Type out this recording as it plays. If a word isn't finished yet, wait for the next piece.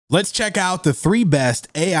Let's check out the 3 best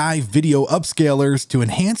AI video upscalers to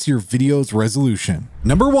enhance your video's resolution.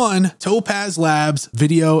 Number 1, Topaz Labs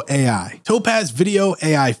Video AI. Topaz Video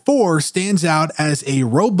AI 4 stands out as a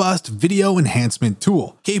robust video enhancement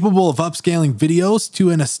tool, capable of upscaling videos to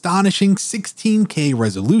an astonishing 16K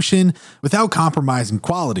resolution without compromising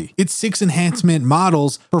quality. Its 6 enhancement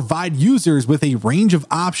models provide users with a range of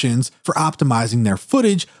options for optimizing their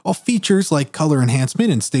footage, while features like color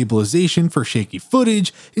enhancement and stabilization for shaky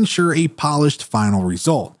footage ensure a polished final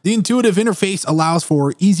result. The intuitive interface allows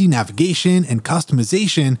for easy navigation and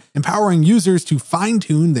customization, empowering users to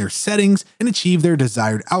fine-tune their settings and achieve their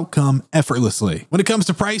desired outcome effortlessly. When it comes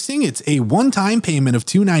to pricing, it's a one-time payment of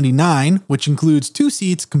 $299, which includes 2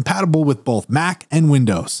 seats compatible with both Mac and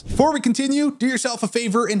Windows. Before we continue, do yourself a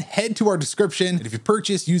favor and head to our description. And if you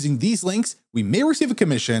purchase using these links, we may receive a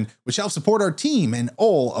commission, which helps support our team and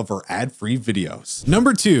all of our ad-free videos.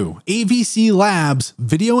 Number 2, AVCLabs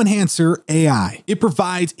Video Enhancer AI. It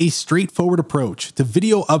provides a straightforward approach to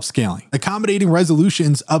video upscaling, accommodating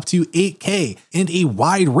resolutions up to 8K and a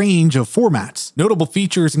wide range of formats. Notable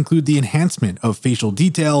features include the enhancement of facial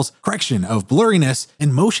details, correction of blurriness,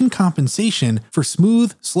 and motion compensation for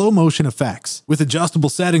smooth, slow motion effects. With adjustable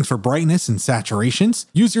settings for brightness and saturations,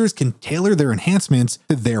 users can tailor their enhancements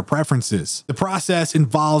to their preferences. The process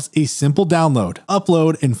involves a simple download,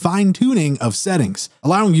 upload, and fine-tuning of settings,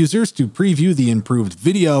 allowing users to preview the improved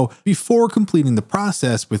video before completing the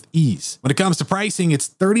process with ease. When it comes to pricing, it's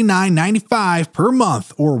 $39.95 per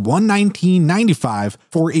month or $119.95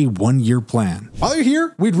 for a 1-year plan. While you're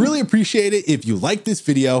here, we'd really appreciate it if you like this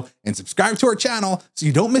video and subscribe to our channel so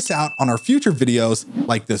you don't miss out on our future videos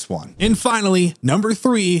like this one. And finally, number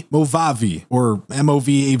 3, Movavi, or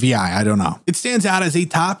Movavi, I don't know. It stands out as a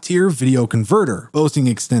top-tier video converter, boasting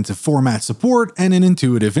extensive format support and an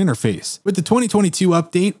intuitive interface. With the 2022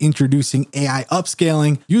 update introducing AI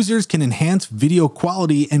upscaling, users can enhance video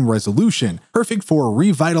quality and resolution, perfect for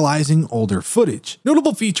revitalizing older footage.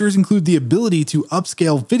 Notable features include the ability to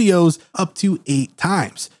upscale videos up to 8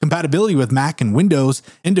 times, compatibility with Mac and Windows,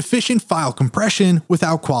 and efficient file compression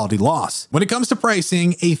without quality loss. When it comes to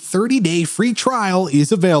pricing, a 30-day free trial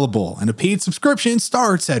is available, and a paid subscription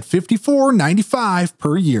starts at $54.95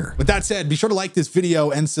 per year. With that said, be sure to like this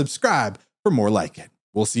video and subscribe for more like it.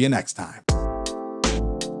 We'll see you next time.